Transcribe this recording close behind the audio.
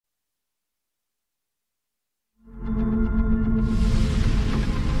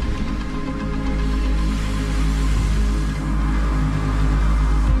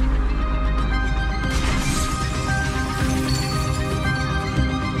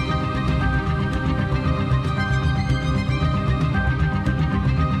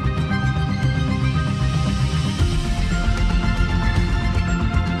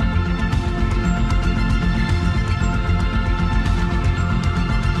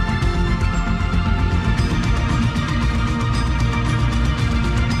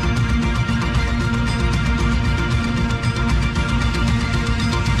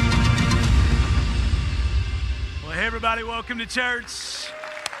Welcome to church.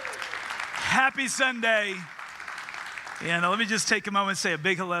 Happy Sunday. And let me just take a moment and say a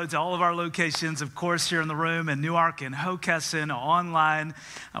big hello to all of our locations, of course, here in the room in Newark and Hockessin, online,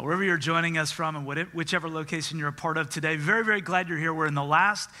 wherever you're joining us from and whichever location you're a part of today. Very, very glad you're here. We're in the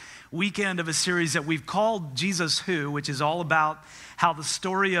last weekend of a series that we've called Jesus Who, which is all about how the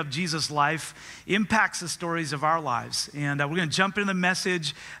story of Jesus' life impacts the stories of our lives. And we're going to jump into the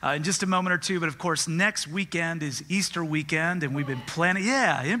message in just a moment or two. But of course, next weekend is Easter weekend, and we've been planning.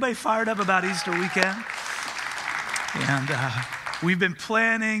 Yeah, anybody fired up about Easter weekend? And we've been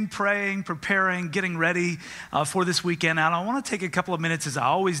planning, praying, preparing, getting ready for this weekend. And I want to take a couple of minutes, as I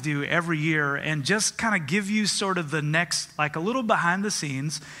always do every year, and just kind of give you sort of the next, like a little behind the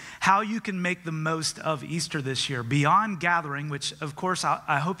scenes, how you can make the most of Easter this year. Beyond gathering, which of course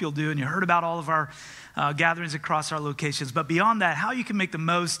I hope you'll do, and you heard about all of our gatherings across our locations. But beyond that, how you can make the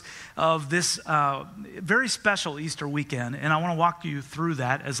most of this very special Easter weekend. And I want to walk you through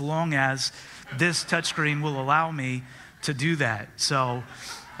that as long as this touchscreen will allow me to do that. So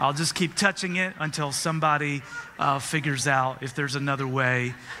I'll just keep touching it until somebody figures out if there's another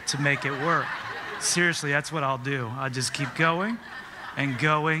way to make it work. Seriously, that's what I'll do. I'll just keep going and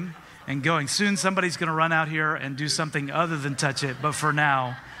going and going. Soon somebody's going to run out here and do something other than touch it. But for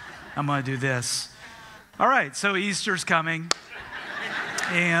now, I'm going to do this. All right, so Easter's coming.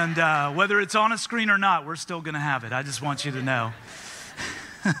 And whether it's on a screen or not, we're still going to have it. I just want you to know.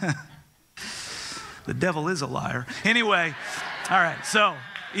 The devil is a liar. Anyway, all right, so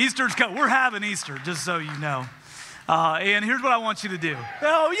Easter's coming. We're having Easter, just so you know. And here's what I want you to do.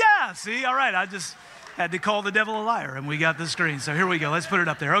 Oh, yeah, see, all right, I just had to call the devil a liar, and we got the screen. So here we go. Let's put it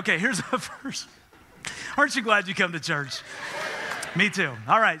up there. Okay, here's the first. Aren't you glad you come to church? Me too.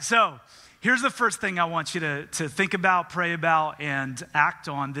 All right, so here's the first thing I want you to think about, pray about, and act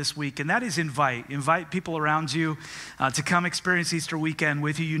on this week, and that is invite. Invite people around you to come experience Easter weekend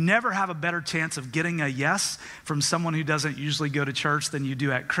with you. You never have a better chance of getting a yes from someone who doesn't usually go to church than you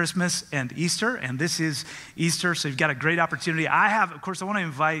do at Christmas and Easter, and this is Easter, so you've got a great opportunity. I want to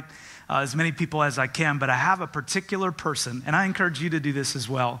invite as many people as I can, but I have a particular person, and I encourage you to do this as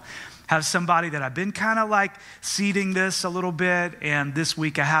well. Have somebody that I've been kind of like seeding this a little bit, and this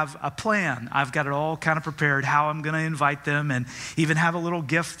week I have a plan. I've got it all kind of prepared, how I'm going to invite them, and even have a little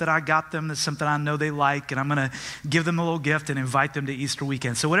gift that I got them that's something I know they like, and I'm going to give them a little gift and invite them to Easter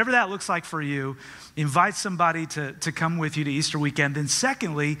weekend. So whatever that looks like for you, invite somebody to come with you to Easter weekend. Then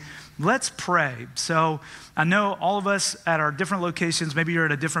secondly, let's pray. So I know all of us at our different locations, maybe you're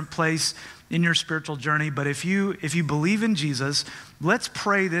at a different place in your spiritual journey, but if you believe in Jesus, let's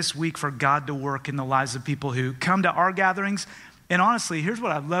pray this week for God to work in the lives of people who come to our gatherings. And honestly, here's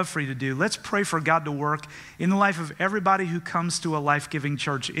what I'd love for you to do. Let's pray for God to work in the life of everybody who comes to a life-giving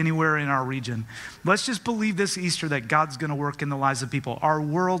church anywhere in our region. Let's just believe this Easter that God's going to work in the lives of people. Our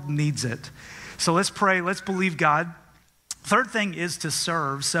world needs it. So let's pray. Let's believe God. Third thing is to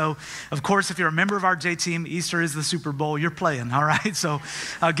serve. So, of course, if you're a member of our J team, Easter is the Super Bowl. You're playing, all right? So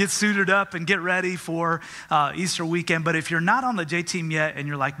get suited up and get ready for Easter weekend. But if you're not on the J team yet and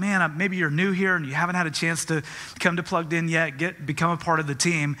you're like, man, maybe you're new here and you haven't had a chance to come to Plugged In yet, become a part of the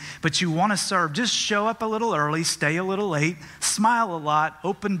team, but you want to serve, just show up a little early, stay a little late, smile a lot,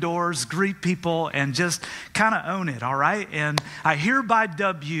 open doors, greet people, and just kind of own it, all right? And I hereby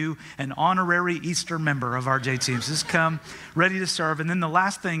dub you an honorary Easter member of our J teams. Just come ready to serve. And then the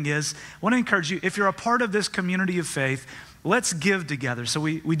last thing is, I want to encourage you, if you're a part of this community of faith, let's give together. So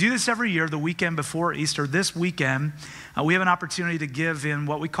we do this every year, the weekend before Easter. This weekend, we have an opportunity to give in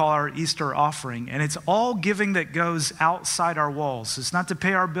what we call our Easter offering. And it's all giving that goes outside our walls. It's not to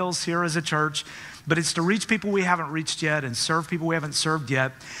pay our bills here as a church, but it's to reach people we haven't reached yet and serve people we haven't served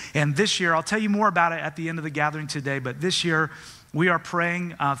yet. And this year, I'll tell you more about it at the end of the gathering today, but this year, we are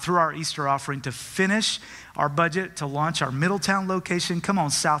praying through our Easter offering to finish our budget to launch our Middletown location. Come on,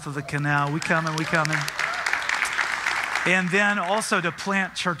 south of the canal. We coming. And then also to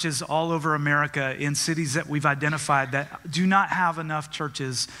plant churches all over America in cities that we've identified that do not have enough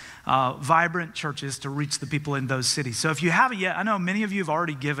churches, vibrant churches to reach the people in those cities. So if you haven't yet, I know many of you have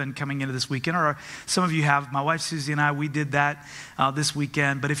already given coming into this weekend, or some of you have. My wife Susie and I, we did that this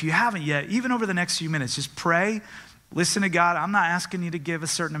weekend. But if you haven't yet, even over the next few minutes, just pray. Listen to God. I'm not asking you to give a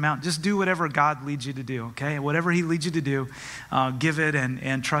certain amount. Just do whatever God leads you to do, okay? Whatever he leads you to do, give it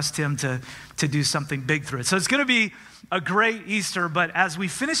and trust him to do something big through it. So it's going to be a great Easter, but as we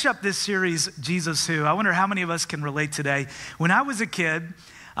finish up this series, Jesus Who, I wonder how many of us can relate today. When I was a kid,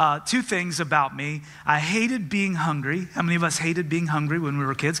 two things about me. I hated being hungry. How many of us hated being hungry when we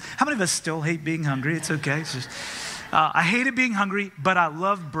were kids? How many of us still hate being hungry? It's okay. It's just, I hated being hungry, but I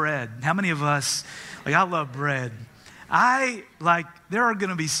loved bread. How many of us, I love bread. there are going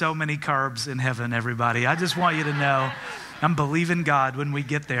to be so many carbs in heaven, everybody. I just want you to know I'm believing God when we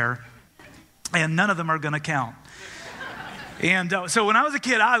get there, and none of them are going to count. And so when I was a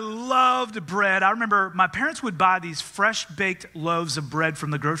kid, I loved bread. I remember my parents would buy these fresh baked loaves of bread from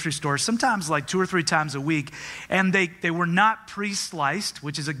the grocery store, sometimes like 2 or 3 times a week. And they were not pre-sliced,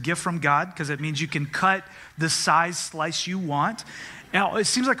 which is a gift from God because it means you can cut the size slice you want. Now, it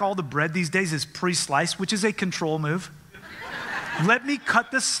seems like all the bread these days is pre-sliced, which is a control move. Let me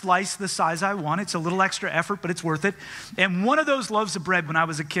cut the slice the size I want. It's a little extra effort, but it's worth it. And one of those loaves of bread when I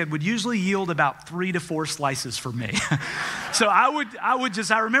was a kid would usually yield about 3 to 4 slices for me. So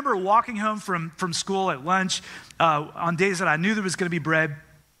I remember walking home from school at lunch on days that I knew there was going to be bread,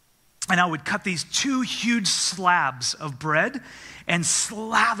 and I would cut these 2 huge slabs of bread and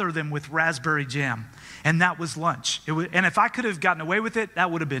slather them with raspberry jam. And that was lunch. And if I could have gotten away with it, that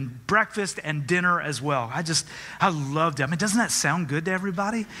would have been breakfast and dinner as well. I loved it. I mean, doesn't that sound good to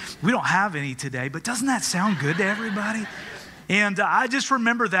everybody? We don't have any today, but doesn't that sound good to everybody? And I just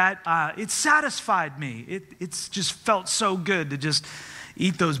remember that it satisfied me. It's just felt so good to just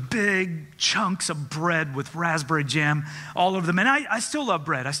eat those big chunks of bread with raspberry jam all over them. And I still love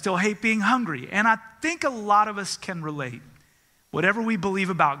bread. I still hate being hungry. And I think a lot of us can relate. Whatever we believe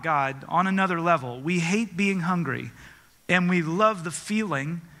about God, on another level, we hate being hungry, and we love the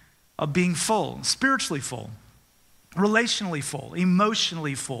feeling of being full, spiritually full, relationally full,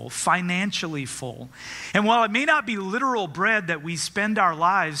 emotionally full, financially full. And while it may not be literal bread that we spend our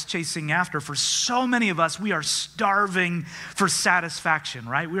lives chasing after, for so many of us, we are starving for satisfaction,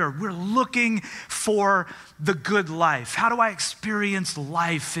 right? We're looking for the good life. How do I experience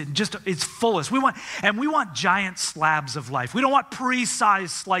life in just its fullest? We want giant slabs of life. We don't want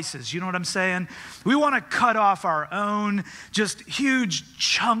pre-sized slices. You know what I'm saying? We want to cut off our own just huge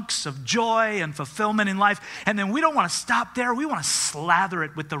chunks of joy and fulfillment in life. And then we don't want to stop there. We want to slather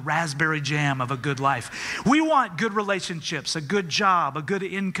it with the raspberry jam of a good life. We want good relationships, a good job, a good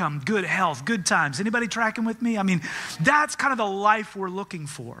income, good health, good times. Anybody tracking with me? I mean, that's kind of the life we're looking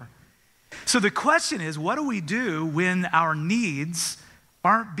for. So the question is, what do we do when our needs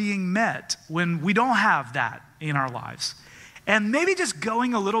aren't being met, when we don't have that in our lives? And maybe just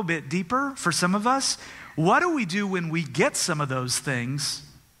going a little bit deeper for some of us, what do we do when we get some of those things,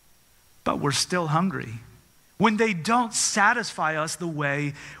 but we're still hungry? When they don't satisfy us the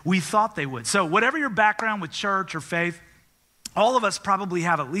way we thought they would. So whatever your background with church or faith, all of us probably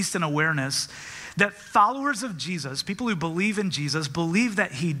have at least an awareness that followers of Jesus, people who believe in Jesus, believe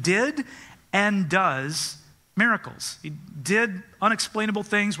that he did and does miracles. He did unexplainable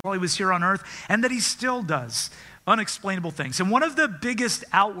things while he was here on earth, and that he still does unexplainable things. And one of the biggest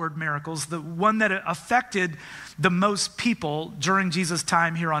outward miracles, the one that affected the most people during Jesus'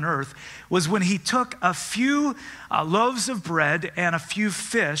 time here on earth, was when he took a few loaves of bread and a few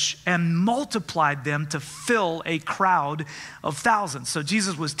fish and multiplied them to fill a crowd of thousands. So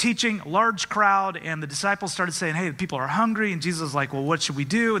Jesus was teaching a large crowd, and the disciples started saying, hey, the people are hungry. And Jesus is like, well, what should we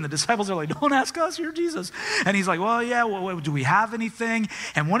do? And the disciples are like, don't ask us, you're Jesus. And he's like, well, yeah, well, do we have anything?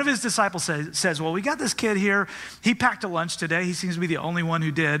 And one of his disciples says, well, we got this kid here. He packed a lunch today. He seems to be the only one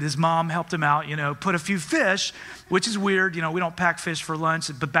who did. His mom helped him out, put a few fish, which is weird. We don't pack fish for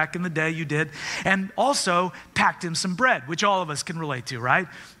lunch, but back in the day you did. And also packed him some bread, which all of us can relate to, right?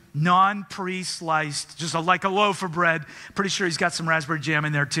 Non-pre-sliced, just like a loaf of bread. Pretty sure he's got some raspberry jam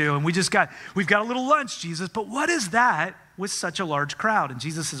in there too. And we've got a little lunch, Jesus. But what is that with such a large crowd? And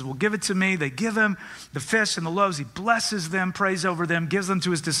Jesus says, well, give it to me. They give him the fish and the loaves. He blesses them, prays over them, gives them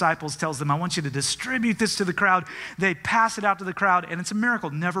to his disciples, tells them, I want you to distribute this to the crowd. They pass it out to the crowd, and it's a miracle.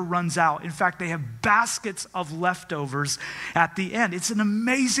 It never runs out. In fact, they have baskets of leftovers at the end. It's an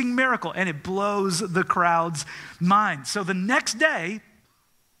amazing miracle, and it blows the crowd's mind. So the next day,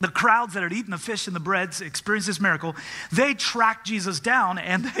 the crowds that had eaten the fish and the breads experienced this miracle. They track Jesus down,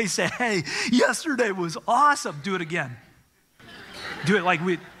 and they say, hey, yesterday was awesome. Do it again. Do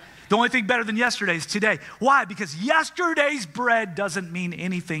it the only thing better than yesterday is today. Why? Because yesterday's bread doesn't mean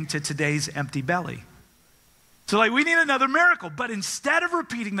anything to today's empty belly. So we need another miracle. But instead of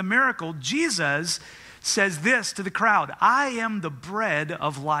repeating the miracle, Jesus says this to the crowd, I am the bread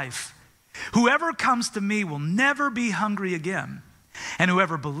of life. Whoever comes to me will never be hungry again. And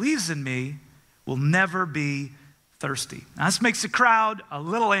whoever believes in me will never be thirsty. Now, this makes the crowd a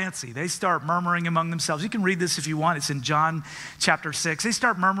little antsy. They start murmuring among themselves. You can read this if you want. It's in John chapter 6. They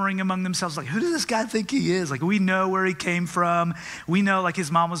start murmuring among themselves who does this guy think he is? We know where he came from. We know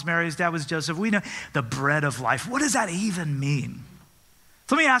his mom was Mary, his dad was Joseph. We know the bread of life. What does that even mean?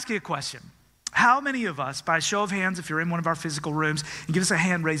 So let me ask you a question. how many of us, by a show of hands, if you're in one of our physical rooms, and give us a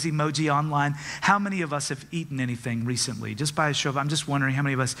hand raise emoji online, how many of us have eaten anything recently? Just by a show of, I'm just wondering how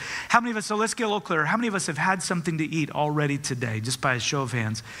many of us, so let's get a little clearer. How many of us have had something to eat already today? Just by a show of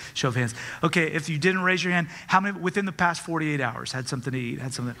hands, Okay, if you didn't raise your hand, how many within the past 48 hours had something to eat,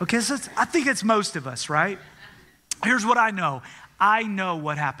 Okay, so I think it's most of us, right? Here's what I know. I know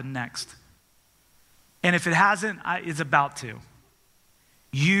what happened next. And if it hasn't, it's about to.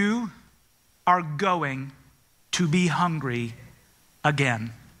 You are going to be hungry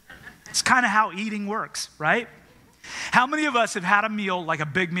again. It's kind of how eating works, right? How many of us have had a meal, like a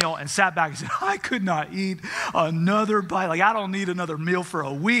big meal, and sat back and said, I could not eat another bite. Like, I don't need another meal for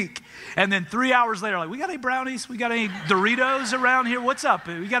a week. And then 3 hours later, like, we got any brownies? We got any Doritos around here? What's up?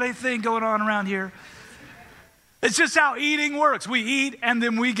 We got anything going on around here? It's just how eating works. We eat, and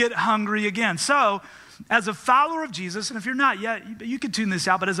then we get hungry again. So, as a follower of Jesus, and if you're not yet, you can tune this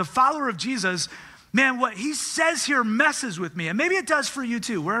out, but as a follower of Jesus, man, what he says here messes with me. And maybe it does for you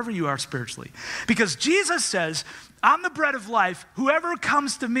too, wherever you are spiritually. Because Jesus says, I'm the bread of life. Whoever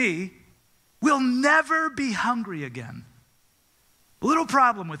comes to me will never be hungry again. A little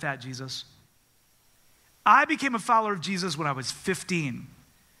problem with that, Jesus. I became a follower of Jesus when I was 15.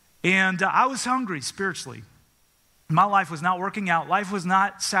 And I was hungry spiritually. My life was not working out. Life was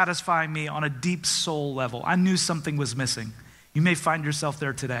not satisfying me on a deep soul level. I knew something was missing. You may find yourself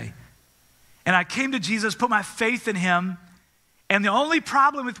there today. And I came to Jesus, put my faith in him. And the only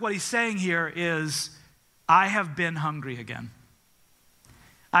problem with what he's saying here is, I have been hungry again.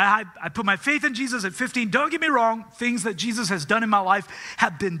 I put my faith in Jesus at 15. Don't get me wrong. Things that Jesus has done in my life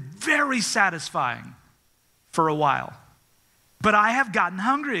have been very satisfying for a while. But I have gotten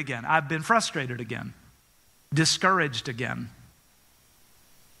hungry again. I've been frustrated again. Discouraged again,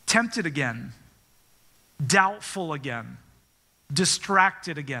 tempted again, doubtful again,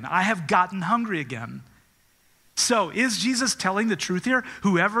 distracted again. I have gotten hungry again. So is Jesus telling the truth here?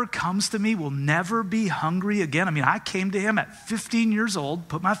 Whoever comes to me will never be hungry again. I mean, I came to him at 15 years old,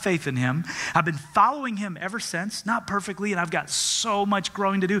 put my faith in him. I've been following him ever since, not perfectly, and I've got so much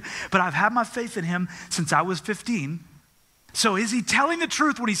growing to do, but I've had my faith in him since I was 15. So is he telling the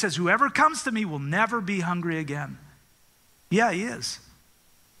truth when he says, whoever comes to me will never be hungry again? Yeah, he is.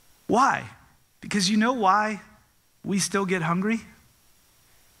 Why? Because you know why we still get hungry?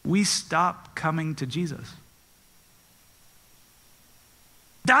 We stop coming to Jesus.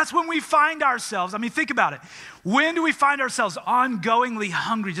 That's when we find ourselves, I mean, think about it. When do we find ourselves ongoingly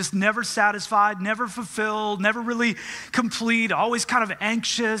hungry, just never satisfied, never fulfilled, never really complete, always kind of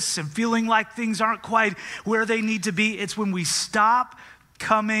anxious and feeling like things aren't quite where they need to be? It's when we stop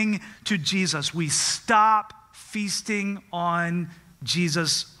coming to Jesus. We stop feasting on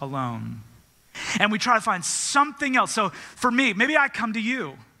Jesus alone. And we try to find something else. So for me, maybe I come to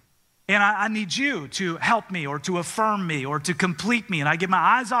you. And I need you to help me or to affirm me or to complete me. And I get my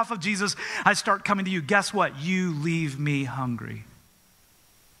eyes off of Jesus. I start coming to you. Guess what? You leave me hungry.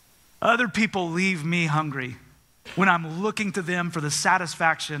 Other people leave me hungry when I'm looking to them for the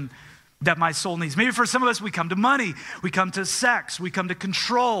satisfaction that my soul needs. Maybe for some of us, we come to money, we come to sex, we come to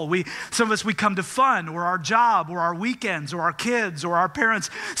control. Some of us, we come to fun or our job or our weekends or our kids or our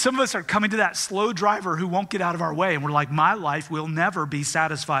parents. Some of us are coming to that slow driver who won't get out of our way. And we're like, my life will never be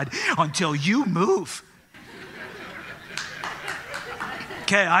satisfied until you move.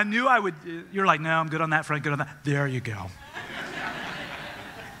 Okay, I knew I would. You're like, no, I'm good on that front, good on that. There you go.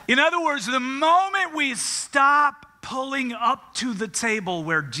 In other words, the moment we stop pulling up to the table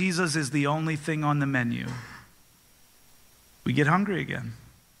where Jesus is the only thing on the menu, we get hungry again.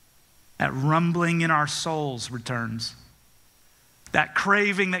 That rumbling in our souls returns. That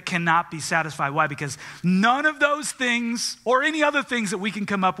craving that cannot be satisfied. Why? Because none of those things or any other things that we can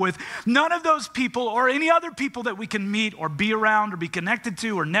come up with, none of those people or any other people that we can meet or be around or be connected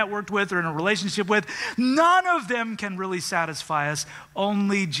to or networked with or in a relationship with, none of them can really satisfy us.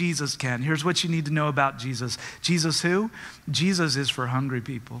 Only Jesus can. Here's what you need to know about Jesus. Jesus who? Jesus is for hungry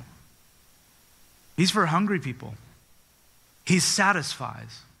people. He's for hungry people. He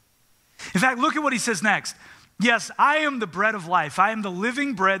satisfies. In fact, look at what he says next. Yes, I am the bread of life. I am the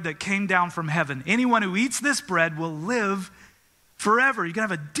living bread that came down from heaven. Anyone who eats this bread will live forever. You're going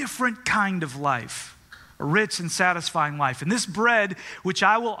to have a different kind of life, a rich and satisfying life. And this bread, which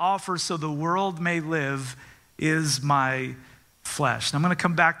I will offer so the world may live, is my flesh. And I'm going to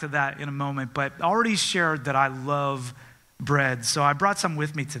come back to that in a moment, but I already shared that I love bread. So I brought some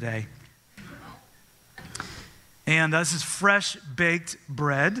with me today. And this is fresh baked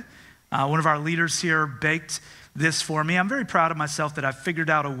bread. One of our leaders here baked this for me. I'm very proud of myself that I figured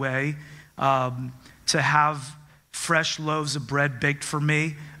out a way to have fresh loaves of bread baked for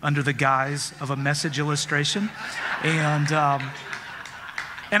me under the guise of a message illustration. And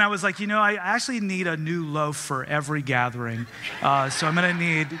I was like, I actually need a new loaf for every gathering. So I'm going to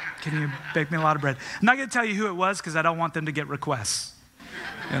need, can you bake me a lot of bread? I'm not going to tell you who it was because I don't want them to get requests.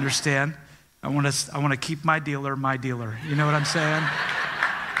 You understand? I want to keep my dealer my dealer. You know what I'm saying?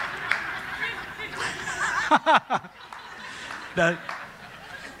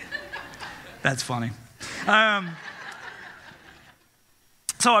 That's funny.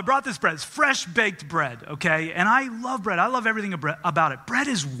 So I brought this bread. It's fresh baked bread, okay? And I love bread. I love everything about it. Bread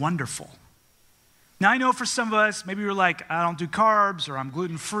is wonderful. Now, I know for some of us, maybe you're like, I don't do carbs, or I'm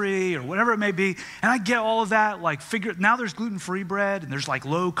gluten-free, or whatever it may be. And I get all of that. Now there's gluten-free bread, and there's like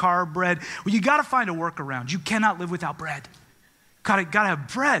low-carb bread. Well, you got to find a workaround. You cannot live without bread. Got to have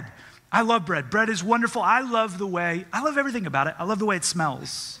bread. I love bread. Bread is wonderful. I love everything about it. I love the way it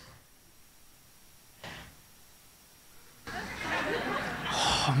smells.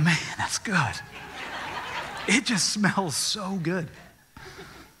 Oh man, that's good. It just smells so good.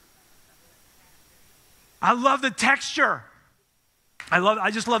 I love the texture.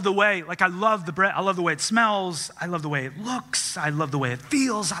 I just love the way, I love the bread. I love the way it smells. I love the way it looks. I love the way it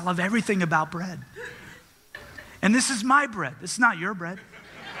feels. I love everything about bread. And this is my bread. This is not your bread.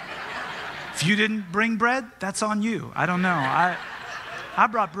 If you didn't bring bread, that's on you. I don't know. I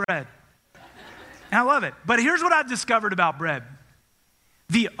brought bread. And I love it. But here's what I've discovered about bread.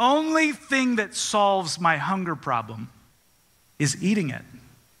 The only thing that solves my hunger problem is eating it.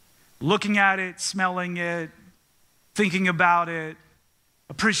 Looking at it, smelling it, thinking about it,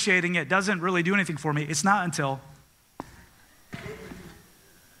 appreciating it doesn't really do anything for me. It's not until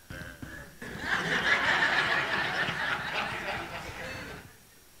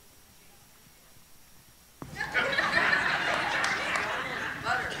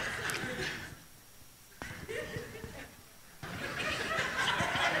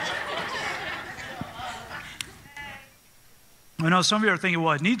I know some of you are thinking,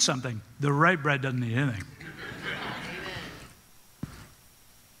 well, it needs something. The right bread doesn't need anything.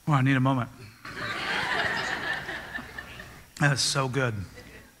 Well, I need a moment. That's so good.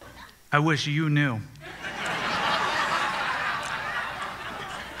 I wish you knew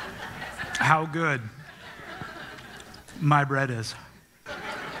how good my bread is.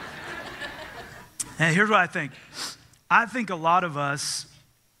 And here's what I think. I think a lot of us,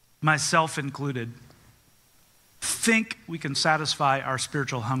 myself included, think we can satisfy our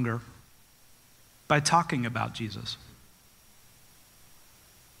spiritual hunger by talking about Jesus,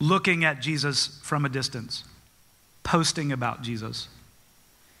 looking at Jesus from a distance, posting about Jesus.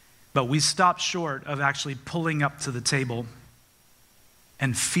 But we stop short of actually pulling up to the table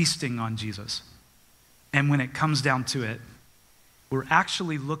and feasting on Jesus. And when it comes down to it, we're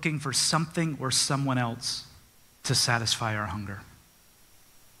actually looking for something or someone else to satisfy our hunger.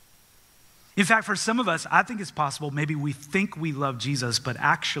 In fact, for some of us, I think it's possible maybe we think we love Jesus, but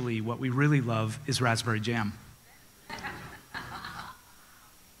actually what we really love is raspberry jam.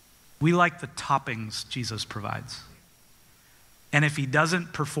 We like the toppings Jesus provides. And if he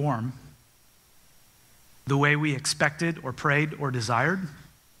doesn't perform the way we expected or prayed or desired,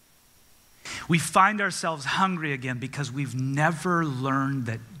 we find ourselves hungry again because we've never learned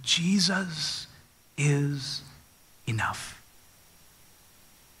that Jesus is enough.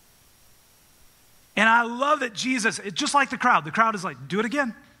 And I love that Jesus, just like the crowd is like, do it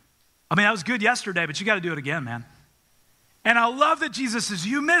again. I mean, that was good yesterday, but you got to do it again, man. And I love that Jesus says,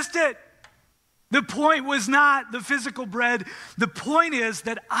 you missed it. The point was not the physical bread. The point is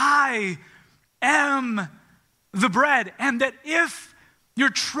that I am the bread, and that if your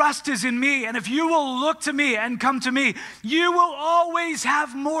trust is in me, and if you will look to me and come to me, you will always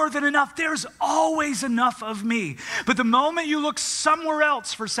have more than enough. There's always enough of me. But the moment you look somewhere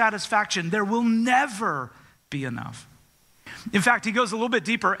else for satisfaction, there will never be enough. In fact, he goes a little bit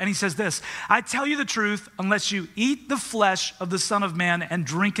deeper and he says this, I tell you the truth, unless you eat the flesh of the Son of Man and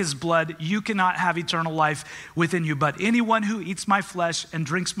drink his blood, you cannot have eternal life within you. But anyone who eats my flesh and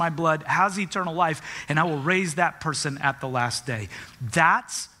drinks my blood has eternal life, and I will raise that person at the last day.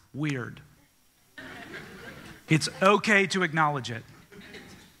 That's weird. It's okay to acknowledge it.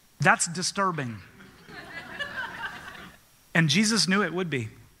 That's disturbing. And Jesus knew it would be.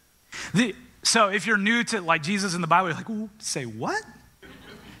 So if you're new to like Jesus in the Bible, you're like, ooh, say what?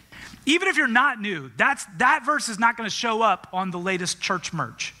 Even if you're not new, that verse is not going to show up on the latest church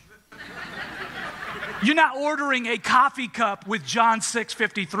merch. You're not ordering a coffee cup with John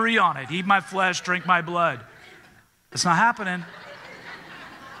 6:53 on it. Eat my flesh, drink my blood. It's not happening.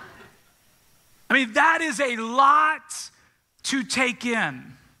 I mean, that is a lot to take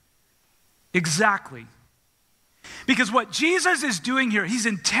in. Exactly. Because what Jesus is doing here, he's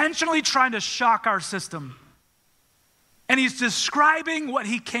intentionally trying to shock our system. And he's describing what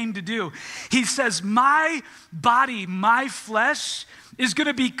he came to do. He says, my body, my flesh is going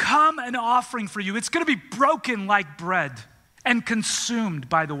to become an offering for you. It's going to be broken like bread and consumed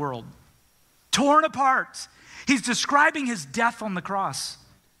by the world, torn apart. He's describing his death on the cross.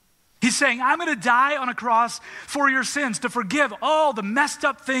 He's saying, I'm going to die on a cross for your sins, to forgive all the messed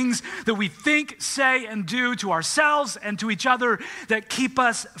up things that we think, say, and do to ourselves and to each other that keep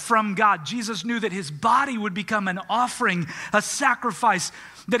us from God. Jesus knew that his body would become an offering, a sacrifice,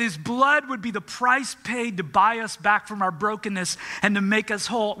 that his blood would be the price paid to buy us back from our brokenness and to make us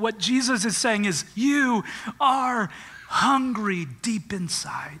whole. What Jesus is saying is, you are hungry deep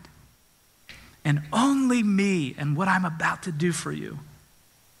inside, and only me and what I'm about to do for you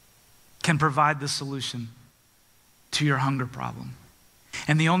can provide the solution to your hunger problem.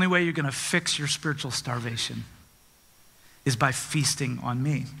 And the only way you're going to fix your spiritual starvation is by feasting on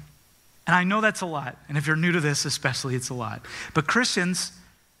me. And I know that's a lot. And if you're new to this especially, it's a lot. But Christians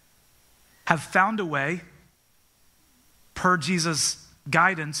have found a way, per Jesus'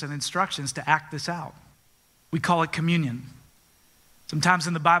 guidance and instructions, to act this out. We call it communion. Sometimes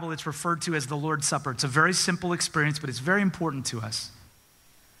in the Bible, it's referred to as the Lord's Supper. It's a very simple experience, but it's very important to us.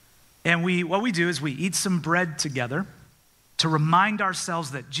 And what we do is we eat some bread together to remind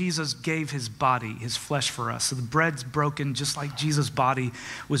ourselves that Jesus gave his body, his flesh for us. So the bread's broken just like Jesus' body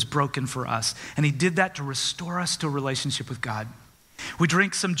was broken for us. And he did that to restore us to a relationship with God. We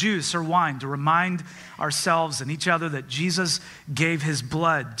drink some juice or wine to remind ourselves and each other that Jesus gave his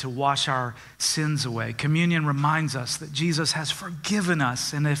blood to wash our sins away. Communion reminds us that Jesus has forgiven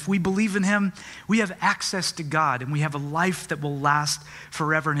us, and if we believe in him, we have access to God, and we have a life that will last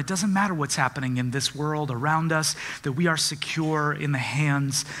forever. And it doesn't matter what's happening in this world around us, that we are secure in the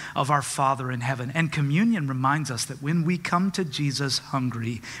hands of our Father in heaven. And communion reminds us that when we come to Jesus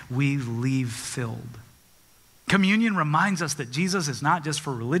hungry, we leave filled. Communion reminds us that Jesus is not just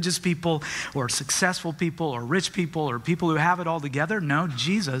for religious people or successful people or rich people or people who have it all together. No,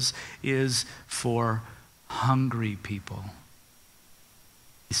 Jesus is for hungry people.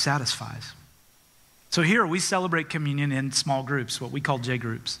 He satisfies. So here we celebrate communion in small groups, what we call J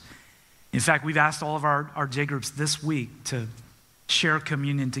groups. In fact, we've asked all of our J groups this week to share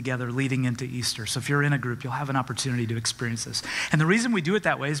communion together leading into Easter. So if you're in a group, you'll have an opportunity to experience this. And the reason we do it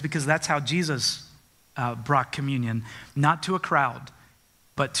that way is because that's how Jesus brought communion, not to a crowd,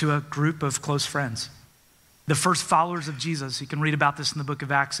 but to a group of close friends. The first followers of Jesus, you can read about this in the book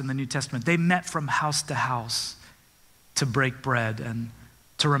of Acts in the New Testament, they met from house to house to break bread and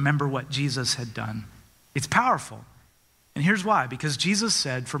to remember what Jesus had done. It's powerful. And here's why. Because Jesus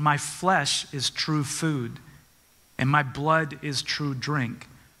said, for my flesh is true food and my blood is true drink.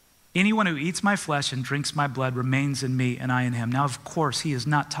 Anyone who eats my flesh and drinks my blood remains in me and I in him. Now, of course, he is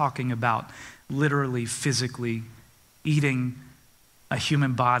not talking about literally, physically eating a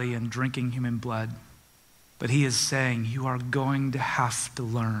human body and drinking human blood. But he is saying, you are going to have to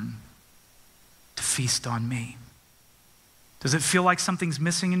learn to feast on me. Does it feel like something's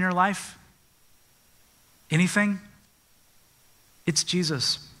missing in your life? Anything? It's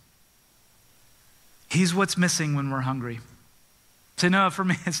Jesus. He's what's missing when we're hungry. Say, no, for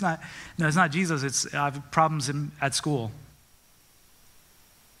me, it's not Jesus. I have problems at school.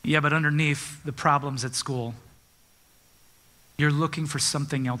 Yeah, but underneath the problems at school, you're looking for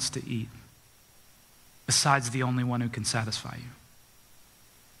something else to eat besides the only one who can satisfy you.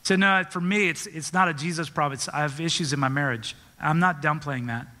 So no, for me, it's not a Jesus problem. I have issues in my marriage. I'm not downplaying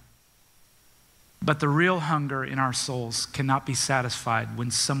that. But the real hunger in our souls cannot be satisfied when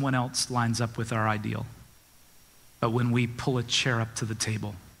someone else lines up with our ideal, but when we pull a chair up to the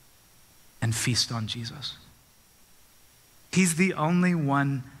table and feast on Jesus. He's the only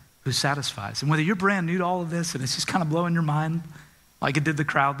one who satisfies. And whether you're brand new to all of this and it's just kind of blowing your mind like it did the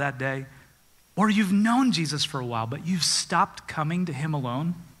crowd that day, or you've known Jesus for a while, but you've stopped coming to him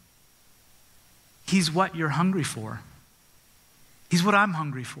alone, he's what you're hungry for. He's what I'm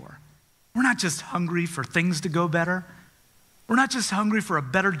hungry for. We're not just hungry for things to go better. We're not just hungry for a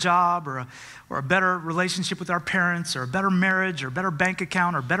better job or a better relationship with our parents or a better marriage or a better bank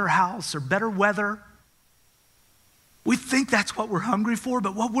account or better house or better weather. We think that's what we're hungry for,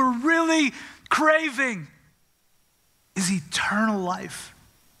 but what we're really craving is eternal life,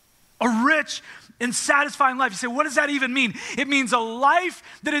 a rich and satisfying life. You say, what does that even mean? It means a life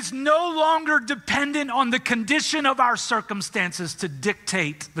that is no longer dependent on the condition of our circumstances to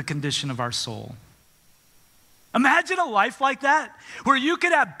dictate the condition of our soul. Imagine a life like that, where you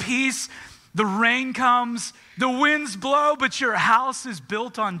could have peace, the rain comes, the winds blow, but your house is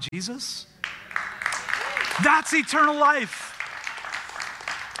built on Jesus. That's eternal life.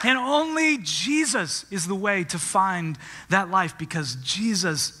 And only Jesus is the way to find that life, because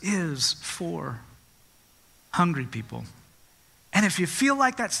Jesus is for hungry people. And if you feel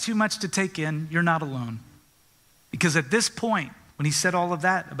like that's too much to take in, you're not alone. Because at this point, when he said all of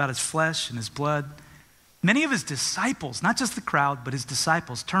that about his flesh and his blood, many of his disciples, not just the crowd, but his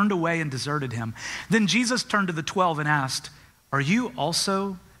disciples, turned away and deserted him. Then Jesus turned to the 12 and asked, "Are you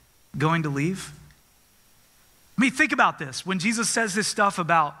also going to leave?" I mean, think about this. When Jesus says this stuff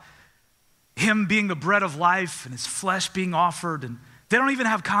about him being the bread of life and his flesh being offered, and they don't even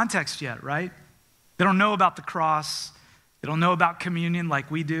have context yet, right? They don't know about the cross. They don't know about communion like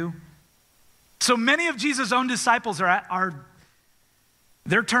we do. So many of Jesus' own disciples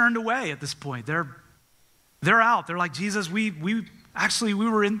they're turned away at this point. They're out. They're like, Jesus, we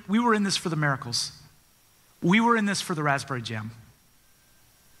were in this for the miracles. We were in this for the raspberry jam.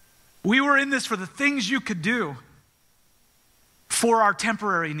 We were in this for the things you could do for our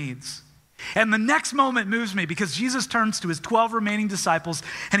temporary needs. And the next moment moves me, because Jesus turns to his 12 remaining disciples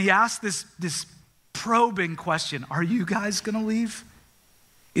and he asks this probing question: "Are you guys going to leave?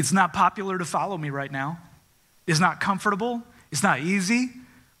 It's not popular to follow me right now. It's not comfortable. It's not easy.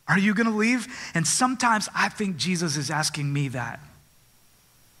 Are you going to leave?" And sometimes I think Jesus is asking me that.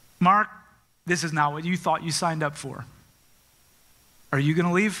 Mark, this is not what you thought you signed up for. Are you going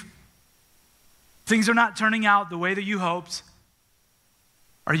to leave? Things are not turning out the way that you hoped.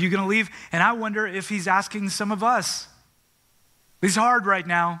 Are you going to leave? And I wonder if he's asking some of us. It's hard right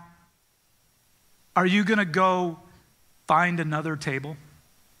now. Are you going to go find another table?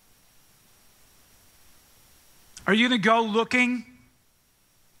 Are you going to go looking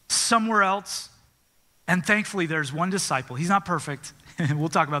somewhere else? And thankfully, there's one disciple. He's not perfect. We'll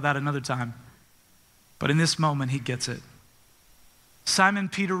talk about that another time. But in this moment, he gets it. Simon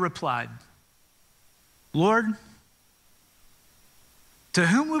Peter replied, "Lord, to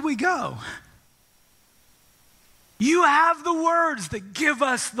whom would we go? You have the words that give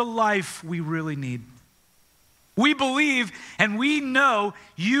us the life we really need. We believe and we know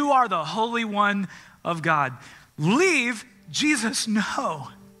you are the Holy One of God." Leave? Jesus,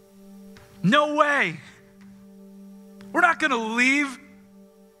 no. No way. We're not going to leave.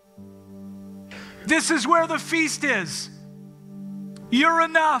 This is where the feast is. You're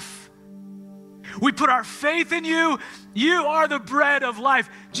enough. We put our faith in you. You are the bread of life.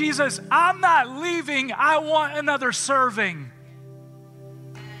 Jesus, I'm not leaving. I want another serving.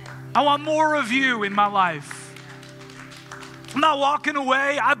 I want more of you in my life. I'm not walking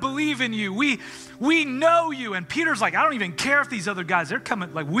away. I believe in you. We know you. And Peter's like, I don't even care if these other guys, they're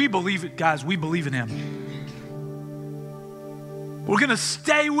coming. Like, we believe it, guys. We believe in him. We're going to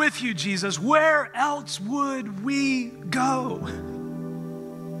stay with you, Jesus. Where else would we go?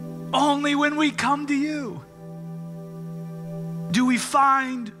 Only when we come to you do we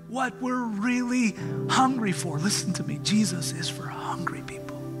find what we're really hungry for. Listen to me. Jesus is for hungry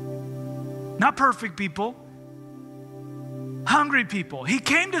people. Not perfect people. Hungry people. He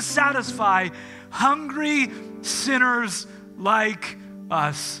came to satisfy hungry sinners like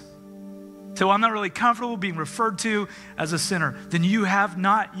us. So I'm not really comfortable being referred to as a sinner. Then you have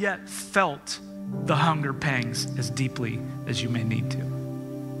not yet felt the hunger pangs as deeply as you may need to.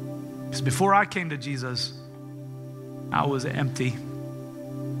 Because before I came to Jesus, I was empty.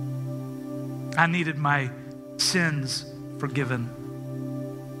 I needed my sins forgiven.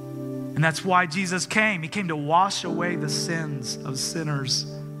 And that's why Jesus came. He came to wash away the sins of sinners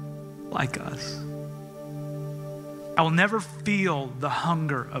like us. I will never feel the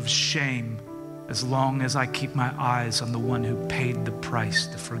hunger of shame as long as I keep my eyes on the one who paid the price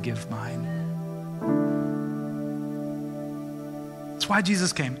to forgive mine. That's why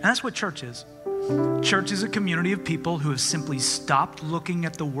Jesus came. And that's what church is. Church is a community of people who have simply stopped looking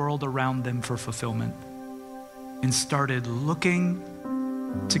at the world around them for fulfillment and started looking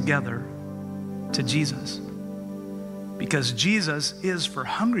together to Jesus. Because Jesus is for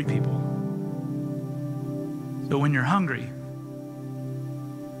hungry people. So when you're hungry,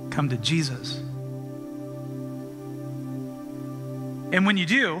 come to Jesus. And when you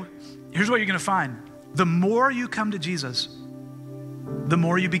do, here's what you're going to find. The more you come to Jesus, the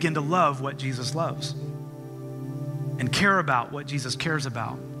more you begin to love what Jesus loves and care about what Jesus cares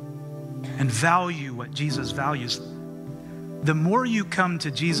about and value what Jesus values. The more you come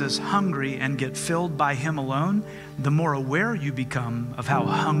to Jesus hungry and get filled by him alone, the more aware you become of how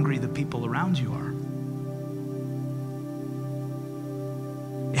hungry the people around you are.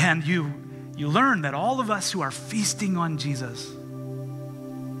 And you learn that all of us who are feasting on Jesus,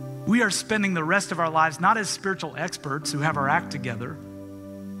 we are spending the rest of our lives not as spiritual experts who have our act together,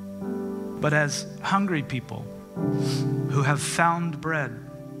 but as hungry people who have found bread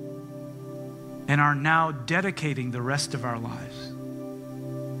and are now dedicating the rest of our lives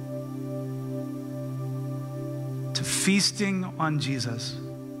to feasting on Jesus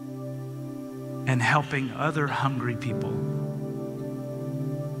and helping other hungry people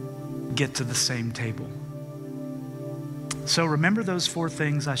get to the same table. So remember those 4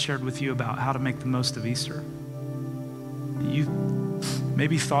 things I shared with you about how to make the most of Easter? You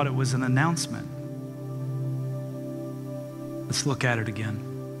maybe thought it was an announcement. Let's look at it again.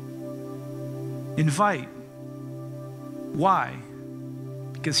 Invite. Why?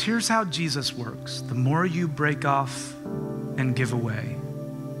 Because here's how Jesus works. The more you break off and give away,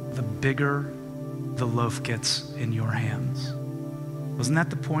 the bigger the loaf gets in your hands. Wasn't that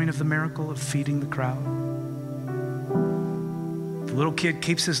the point of the miracle of feeding the crowd? The little kid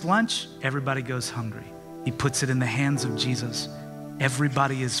keeps his lunch, everybody goes hungry. He puts it in the hands of Jesus.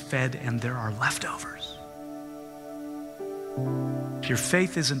 Everybody is fed and there are leftovers. If your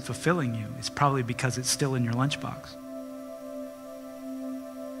faith isn't fulfilling you, it's probably because it's still in your lunchbox.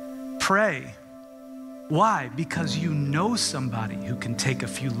 Pray. Why? Because you know somebody who can take a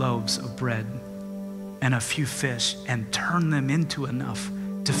few loaves of bread and a few fish and turn them into enough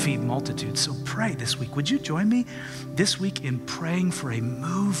to feed multitudes. So pray this week. Would you join me this week in praying for a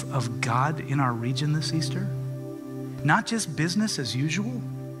move of God in our region this Easter? Not just business as usual,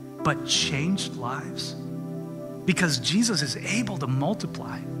 but changed lives. Because Jesus is able to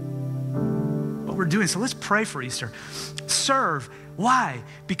multiply what we're doing. So let's pray for Easter. Serve. Why?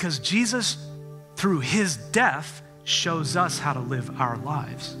 Because Jesus, through his death, shows us how to live our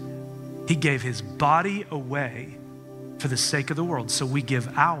lives. He gave his body away for the sake of the world. So we give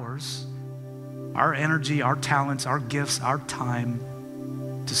ours, our energy, our talents, our gifts, our time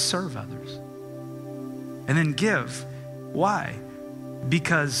to serve others. And then give. Why?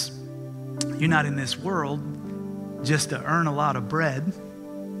 Because you're not in this world just to earn a lot of bread.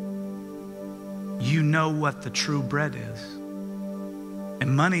 You know what the true bread is.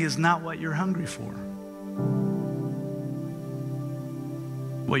 And money is not what you're hungry for.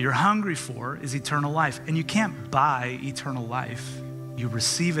 What you're hungry for is eternal life. And you can't buy eternal life. You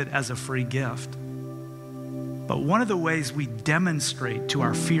receive it as a free gift. But one of the ways we demonstrate to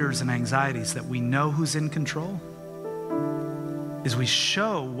our fears and anxieties that we know who's in control is we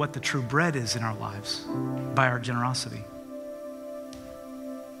show what the true bread is in our lives by our generosity.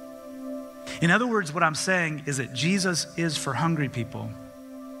 In other words, what I'm saying is that Jesus is for hungry people.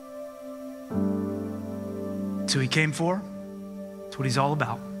 That's who he came for. That's what he's all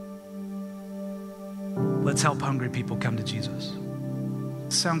about. Let's help hungry people come to Jesus.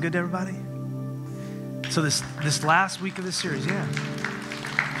 Sound good to everybody? So this last week of the series,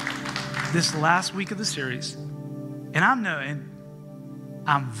 this last week of the series, and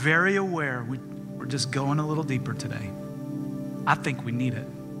I'm very aware we're just going a little deeper today. I think we need it.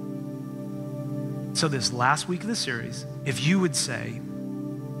 So this last week of the series, if you would say,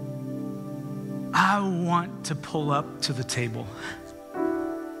 I want to pull up to the table.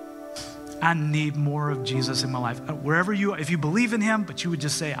 I need more of Jesus in my life. Wherever you are, if you believe in him, but you would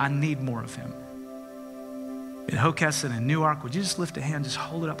just say, I need more of him. In Hokeston and Newark, would you just lift a hand, just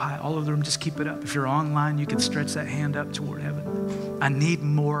hold it up high all over the room, just keep it up. If you're online, you can stretch that hand up toward heaven. I need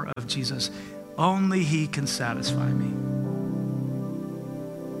more of Jesus. Only he can satisfy me.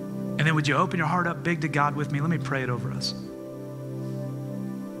 And then would you open your heart up big to God with me? Let me pray it over us.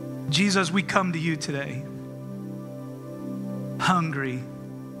 Jesus, we come to you today, hungry,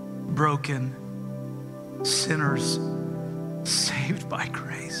 broken, sinners, saved by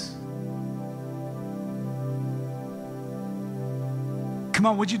grace. Come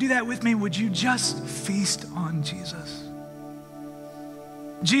on, would you do that with me? Would you just feast on Jesus?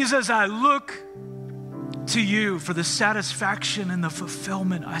 Jesus, I look to you for the satisfaction and the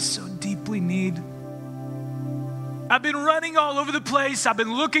fulfillment I so deeply need. I've been running all over the place. I've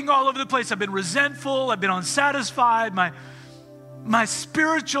been looking all over the place. I've been resentful. I've been unsatisfied. My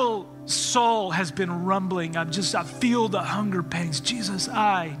spiritual soul has been rumbling. I feel the hunger pangs. Jesus,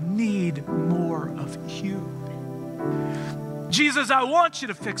 I need more of you. Jesus, I want you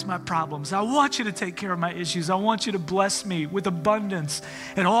to fix my problems. I want you to take care of my issues. I want you to bless me with abundance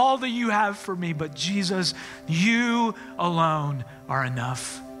and all that you have for me. But Jesus, you alone are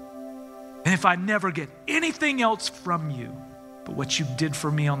enough. And if I never get anything else from you but what you did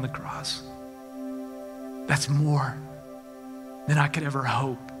for me on the cross, that's more than I could ever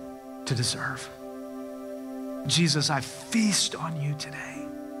hope to deserve. Jesus, I feast on you today.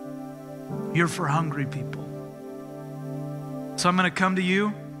 You're for hungry people. So I'm going to come to you,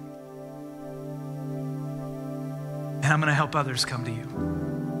 and I'm going to help others come to you.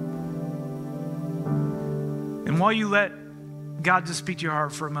 And while you let God just speak to your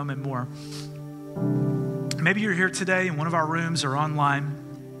heart for a moment more, maybe you're here today in one of our rooms or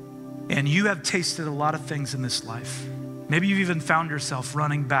online, and you have tasted a lot of things in this life. Maybe you've even found yourself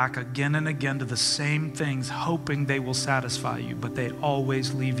running back again and again to the same things, hoping they will satisfy you, but they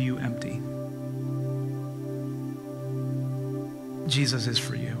always leave you empty. Jesus is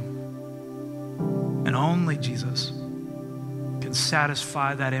for you. And only Jesus can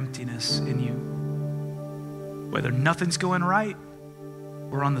satisfy that emptiness in you. Whether nothing's going right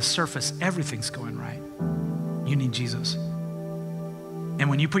or on the surface, everything's going right. You need Jesus. And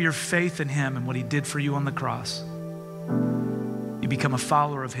when you put your faith in him and what he did for you on the cross, you become a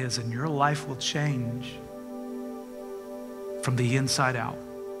follower of his, and your life will change from the inside out.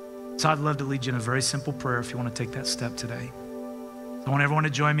 So I'd love to lead you in a very simple prayer if you want to take that step today. I want everyone to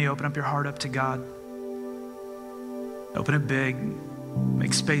join me. Open up your heart up to God. Open it big.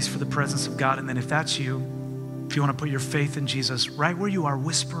 Make space for the presence of God. And then if that's you, if you want to put your faith in Jesus, right where you are,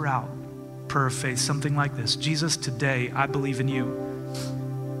 whisper out a prayer of faith, something like this. Jesus, today I believe in you.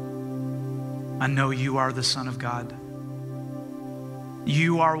 I know you are the Son of God.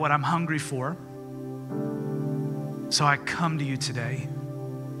 You are what I'm hungry for. So I come to you today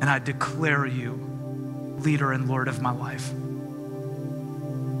and I declare you leader and Lord of my life.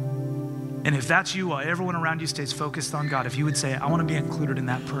 And if that's you, while everyone around you stays focused on God, if you would say, I want to be included in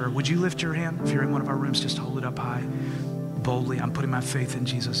that prayer, would you lift your hand? If you're in one of our rooms, just hold it up high, boldly. I'm putting my faith in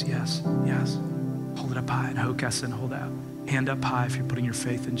Jesus. Yes, yes. Hold it up high. And Hokasen, hold that hand up high if you're putting your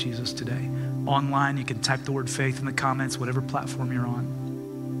faith in Jesus today. Online, you can type the word faith in the comments, whatever platform you're on.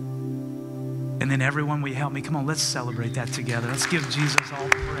 And then everyone, will you help me? Come on, let's celebrate that together. Let's give Jesus all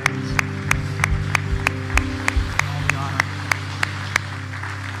the praise.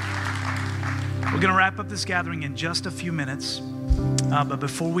 We're going to wrap up this gathering in just a few minutes. But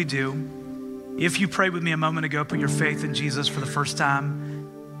before we do, if you prayed with me a moment ago, put your faith in Jesus for the first time,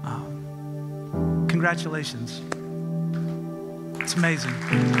 congratulations. It's amazing.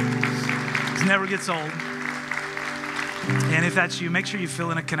 It never gets old. And if that's you, make sure you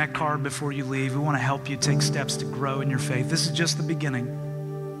fill in a Connect card before you leave. We want to help you take steps to grow in your faith. This is just the beginning.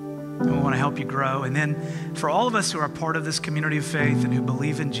 And we want to help you grow. And then for all of us who are part of this community of faith and who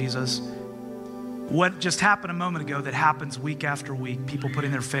believe in Jesus, what just happened a moment ago that happens week after week, people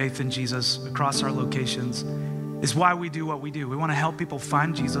putting their faith in Jesus across our locations, is why we do what we do. We want to help people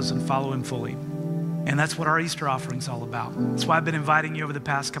find Jesus and follow him fully. And that's what our Easter offering is all about. That's why I've been inviting you over the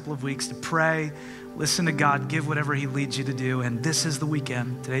past couple of weeks to pray, listen to God, give whatever he leads you to do. And this is the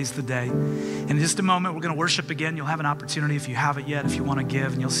weekend. Today's the day. In just a moment, we're going to worship again. You'll have an opportunity if you haven't yet, if you want to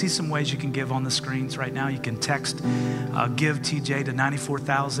give. And you'll see some ways you can give on the screens right now. You can text Give TJ to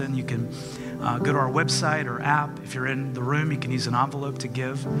 94,000. You can go to our website or app. If you're in the room, you can use an envelope to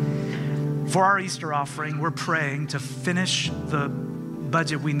give. For our Easter offering, we're praying to finish the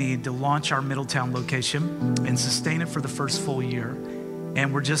budget we need to launch our Middletown location and sustain it for the first full year.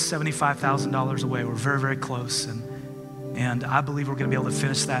 And we're just $75,000 away. We're very, very close. And I believe we're going to be able to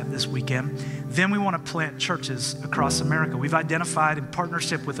finish that this weekend. Then we want to plant churches across America. We've identified, in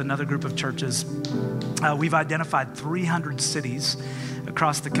partnership with another group of churches, we've identified 300 cities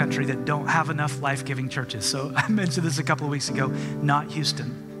across the country that don't have enough life-giving churches. So I mentioned this a couple of weeks ago, not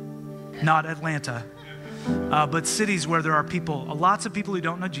Houston, not Atlanta, but cities where there are people, lots of people who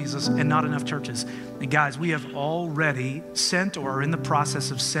don't know Jesus and not enough churches. And guys, we have already sent or are in the process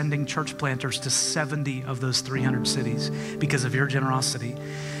of sending church planters to 70 of those 300 cities because of your generosity.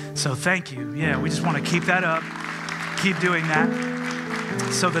 So thank you. Yeah, we just want to keep that up, keep doing that.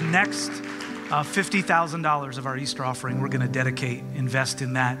 So the next $50,000 of our Easter offering, we're going to dedicate, invest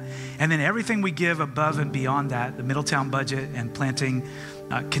in that. And then everything we give above and beyond that, the Middletown budget and planting,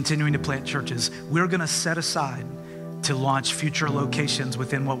 continuing to plant churches, we're going to set aside to launch future locations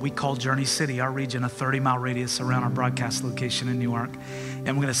within what we call Journey City, our region, a 30-mile radius around our broadcast location in Newark. And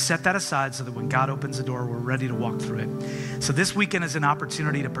we're going to set that aside so that when God opens the door, we're ready to walk through it. So this weekend is an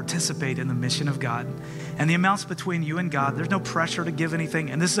opportunity to participate in the mission of God. And the amounts between you and God, there's no pressure to give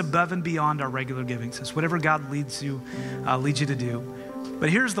anything. And this is above and beyond our regular giving. So it's whatever God leads you to do. But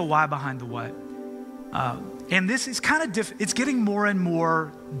here's the why behind the what. And this is kind of it's getting more and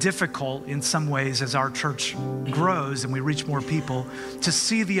more difficult in some ways as our church grows and we reach more people to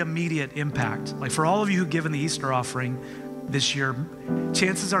see the immediate impact. Like for all of you who give in the Easter offering this year,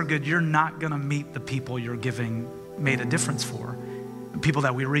 chances are good you're not going to meet the people your giving made a difference for. People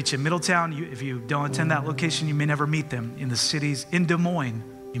that we reach in Middletown, if you don't attend that location, you may never meet them. In the cities, in Des Moines,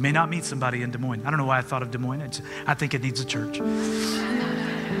 you may not meet somebody in Des Moines. I don't know why I thought of Des Moines. I think it needs a church.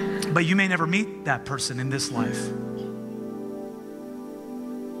 But you may never meet that person in this life.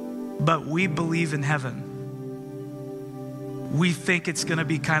 But we believe in heaven. we think it's going to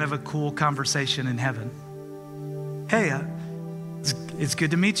be kind of a cool conversation in heaven. Hey, it's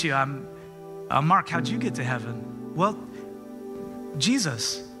good to meet you. I'm Mark. How'd you get to heaven? Well,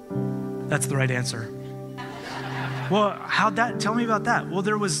 Jesus. That's the right answer. Well, tell me about that. Well,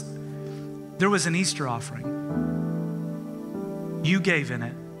 there was an Easter offering. You gave in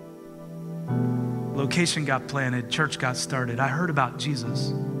it. Location got planted, church got started. I heard about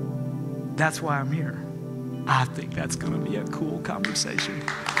Jesus. That's why I'm here. I think that's gonna be a cool conversation.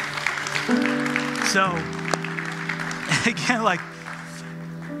 So, again, like,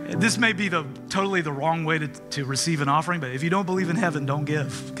 this may be totally the wrong way to receive an offering, but if you don't believe in heaven, don't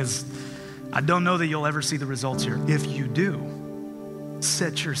give, because I don't know that you'll ever see the results here. If you do,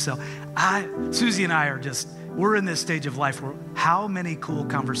 set yourself. Susie and I we're in this stage of life where how many cool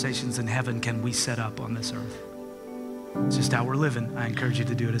conversations in heaven can we set up on this earth? It's just how we're living. I encourage you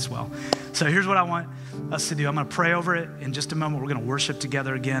to do it as well. So here's what I want us to do. I'm going to pray over it in just a moment. We're going to worship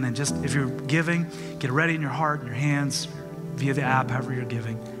together again. And just if you're giving, get it ready in your heart, in your hands, via the app, however you're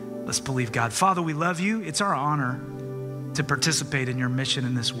giving. Let's believe God. Father, we love you. It's our honor to participate in your mission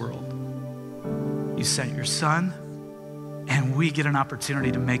in this world. You sent your son, and we get an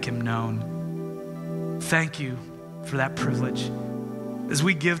opportunity to make him known. Thank you for that privilege. As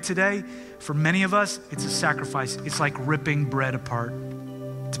we give today, for many of us, it's a sacrifice. It's like ripping bread apart.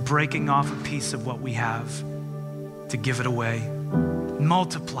 It's breaking off a piece of what we have to give it away.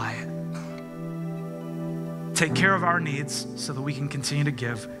 Multiply it. Take care of our needs so that we can continue to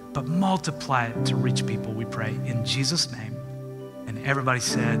give, but multiply it to reach people, we pray. In Jesus' name. And everybody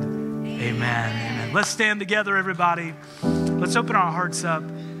said, amen. Amen. Let's stand together, everybody. Let's open our hearts up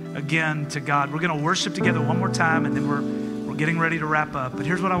again to God. We're going to worship together one more time, and then we're getting ready to wrap up. But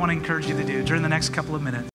here's what I want to encourage you to do during the next couple of minutes.